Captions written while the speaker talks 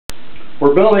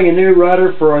We're building a new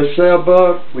rudder for our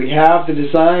sailboat. We have the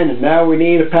design and now we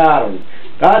need a pattern.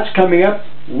 That's coming up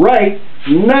right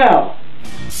now.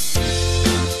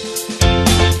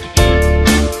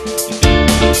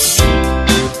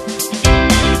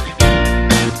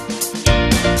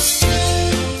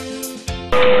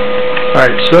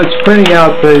 Alright, so it's printing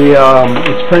out the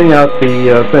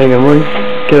thing, and we'll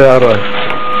get out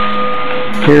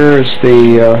here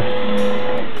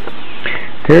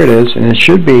it is, and it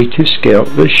should be to scale.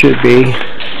 This should be,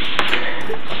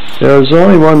 there's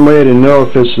only one way to know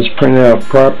if this is printed out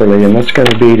properly, and that's going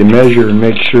to be to measure and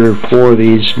make sure 4 of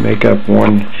these make up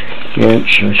 1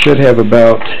 inch. I should have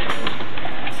about,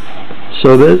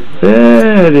 so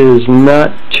that is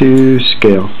not to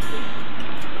scale.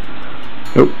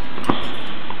 Nope.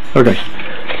 Okay,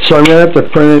 so I'm going to have to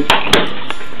print it.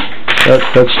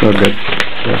 That's no good.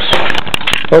 Yes.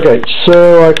 Okay,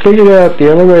 so I figured out the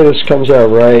only way this comes out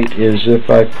right is if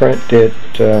I print it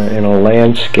in a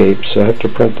landscape. So I have to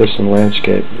print this in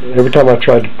landscape. Every time I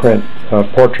try to print a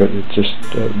portrait, it just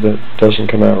that doesn't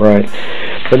come out right.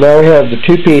 But now we have the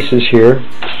 2 pieces here,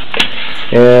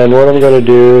 and what I'm going to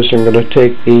do is I'm going to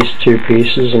take these 2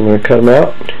 pieces, I'm going to cut them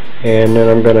out, and then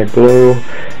I'm going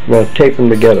to tape them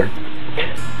together.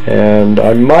 And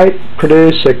I might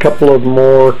produce a couple of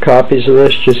more copies of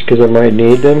this just because I might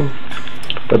need them,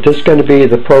 but this is going to be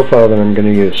the profile that I'm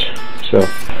going to use. So,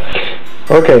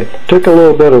 okay, took a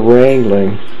little bit of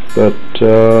wrangling, but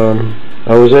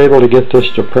I was able to get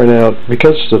this to print out,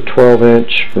 because it's a 12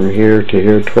 inch from here to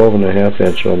here, 12.5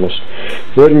 inch almost.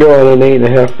 It wouldn't go on an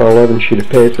 8.5 by 11 sheet of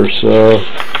paper, so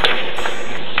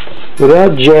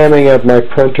without jamming up my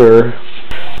printer.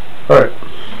 Alright.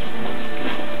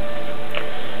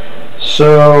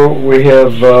 So we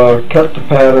have cut the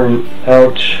pattern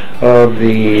out of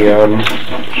the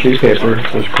sheet paper.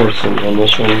 Of course, on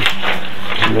this one,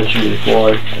 I mentioned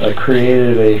before, I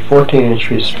created a 14-inch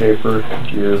piece of paper.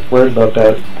 If you're worried about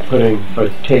that, by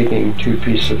taping 2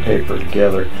 pieces of paper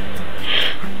together,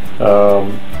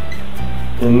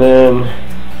 and then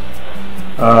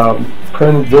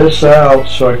printed this out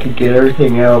so I could get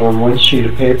everything out on 1 sheet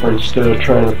of paper instead of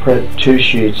trying to print 2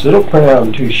 sheets. It'll print out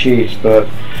in 2 sheets, but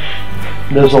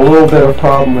there's a little bit of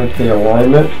problem with the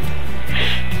alignment,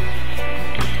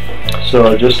 so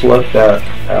I just left that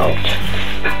out.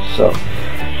 So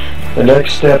the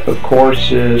next step, of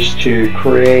course, is to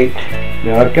create.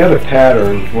 Now I've got a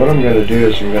pattern. What I'm going to do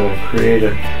is I'm going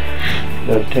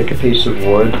to take a piece of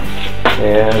wood,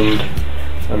 and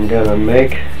I'm going to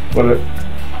make what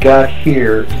I've got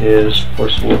here is, of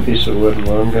course, a little piece of wood, and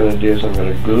what I'm going to do is I'm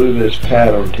going to glue this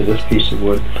pattern to this piece of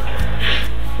wood,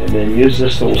 and then use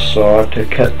this little saw to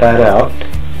cut that out.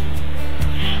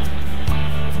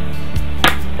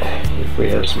 If we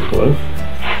have some glue,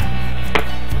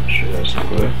 should have some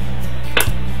glue.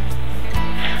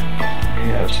 We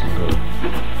have some glue.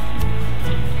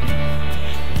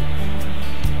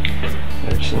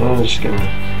 Right, so I'm just gonna.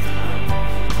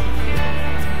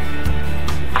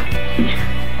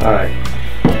 All right,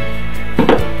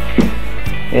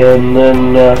 and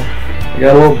then. I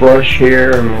got a little brush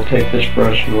here, and we'll take this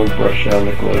brush and we'll brush down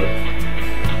the glue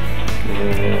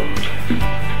and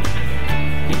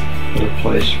put a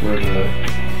place where the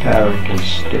pattern can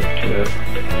stick to it.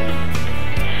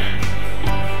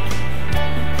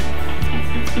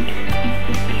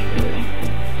 Okay.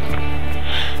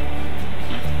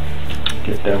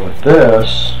 Get done with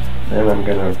this, then I'm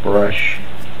going to brush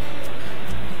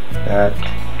that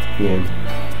in.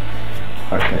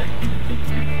 Okay.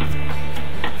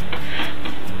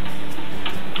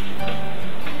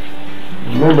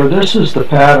 Remember, this is the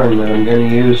pattern that I'm going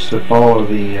to use to follow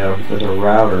the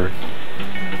router.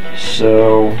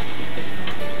 So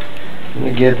I'm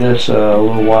going to give this a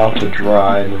little while to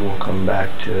dry, and then we'll come back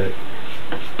to it.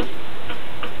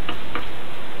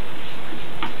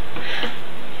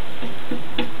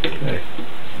 Okay.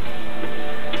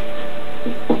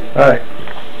 Alright.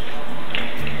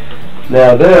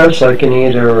 Now this I can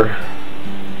either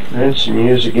rinse and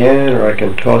use again, or I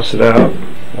can toss it out.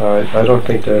 I don't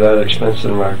think they're that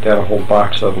expensive. I've got a whole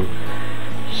box of them.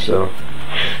 So,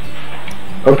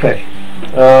 okay.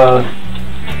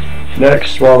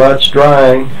 Next, while that's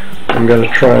drying, I'm going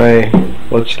to try.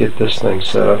 Let's get this thing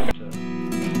set up.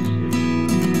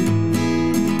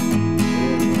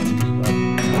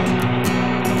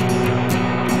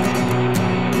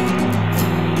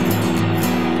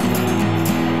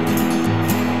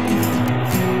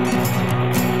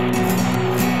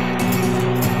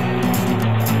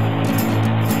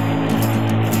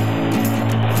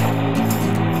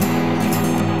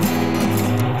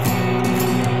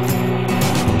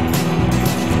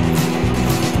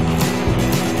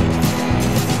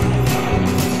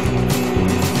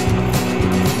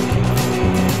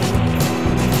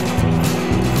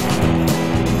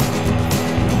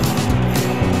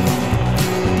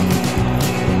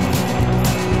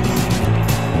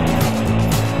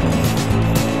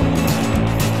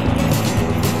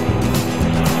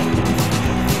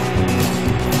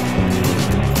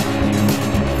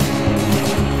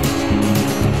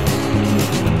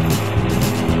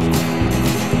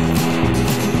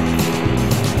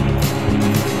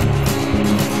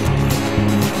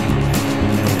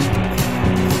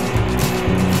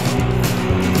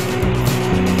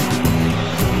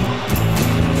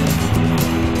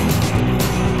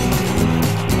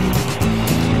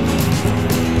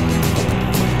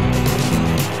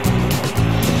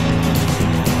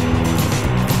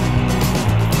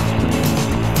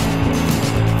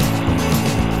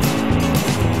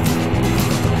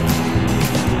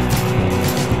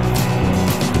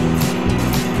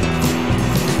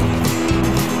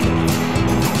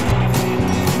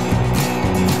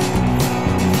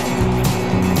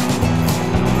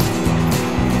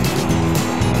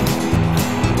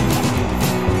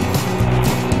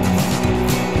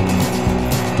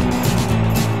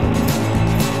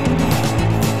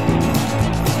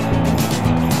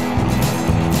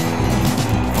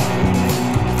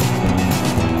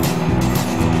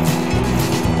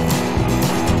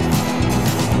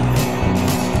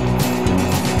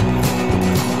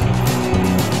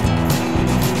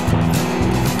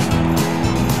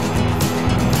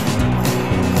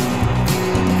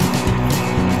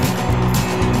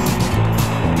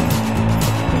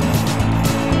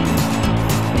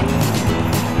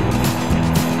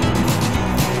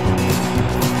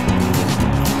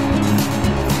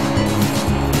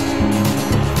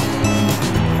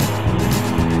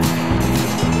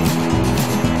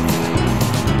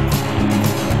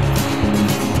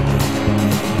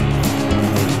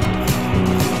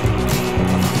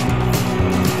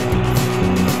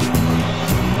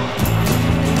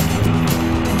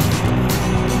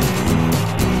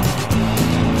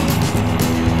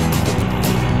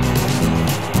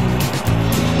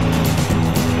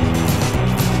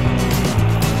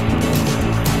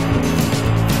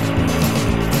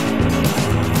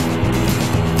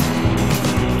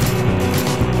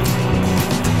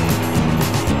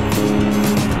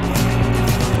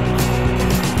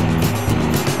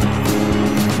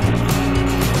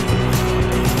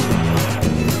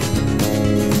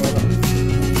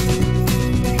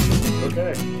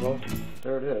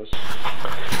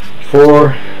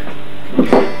 For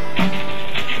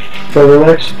the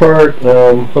next part, what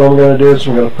I'm going to do is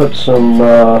I'm going to put some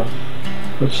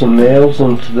nails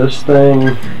into this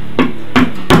thing,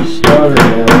 starter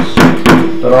nails,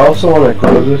 but I also want to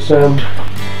glue this in.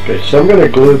 Okay, so I'm going to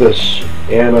glue this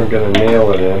and I'm going to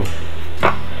nail it in.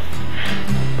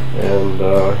 And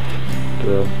I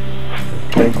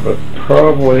think what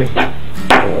probably,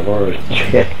 I've already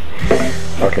checked.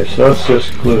 Okay, so let's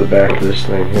just glue the back of this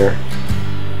thing here.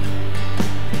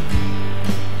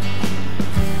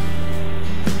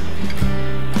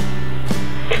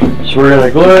 So we're going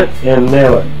to glue it and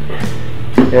nail it.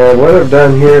 And what I've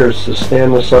done here is to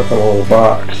stand this up in a little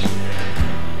box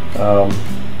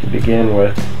to begin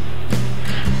with,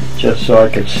 just so I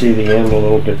could see the end a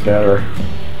little bit better.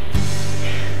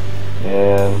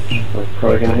 And we're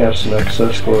probably going to have some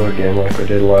excess glue again like we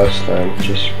did last time,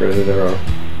 just spread it around.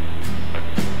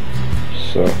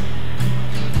 So,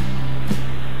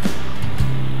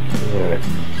 alright.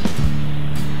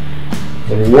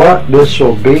 And what this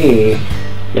will be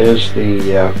is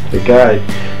the guide.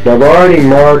 Now I've already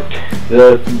marked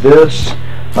this.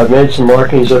 I've made some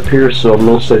markings up here, so I'm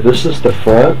going to say this is the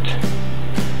front.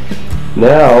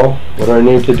 Now what I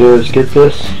need to do is get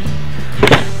this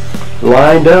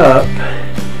lined up.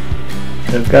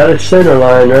 I've got a center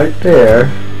line right there,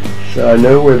 so I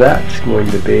know where that's going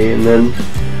to be, and then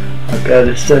I've got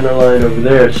a center line over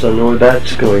there, so I know where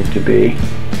that's going to be.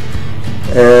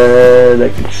 And I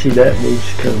can see that needs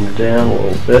to come down a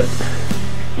little bit.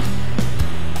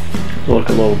 Look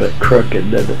a little bit crooked,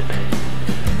 doesn't it?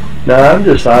 Now I'm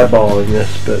just eyeballing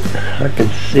this, but I can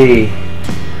see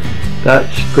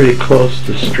that's pretty close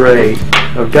to straight.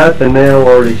 I've got the nail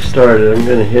already started. I'm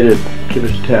going to hit it, give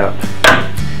it a tap.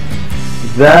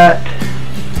 That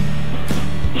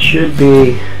should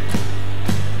be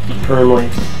firmly.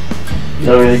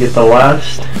 Now I'm going to get the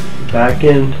last back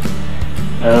end,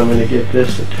 and I'm going to get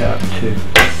this a tap too.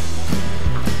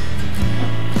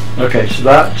 Okay, so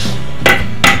that's,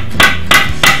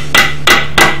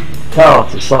 tell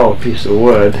it's a solid piece of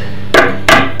wood.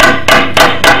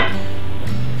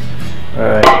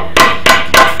 Alright.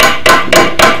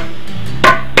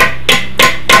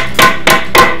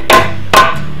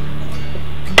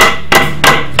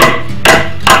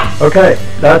 Okay,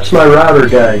 that's my router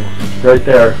guide right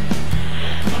there.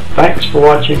 Thanks for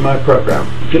watching my program.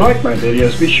 If you like my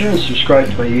videos, be sure and subscribe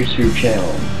to my YouTube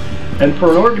channel. And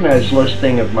for an organized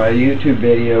listing of my YouTube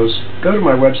videos, go to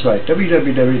my website,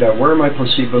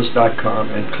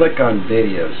 www.wherearemyplacebos.com, and click on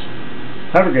videos.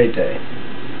 Have a great day.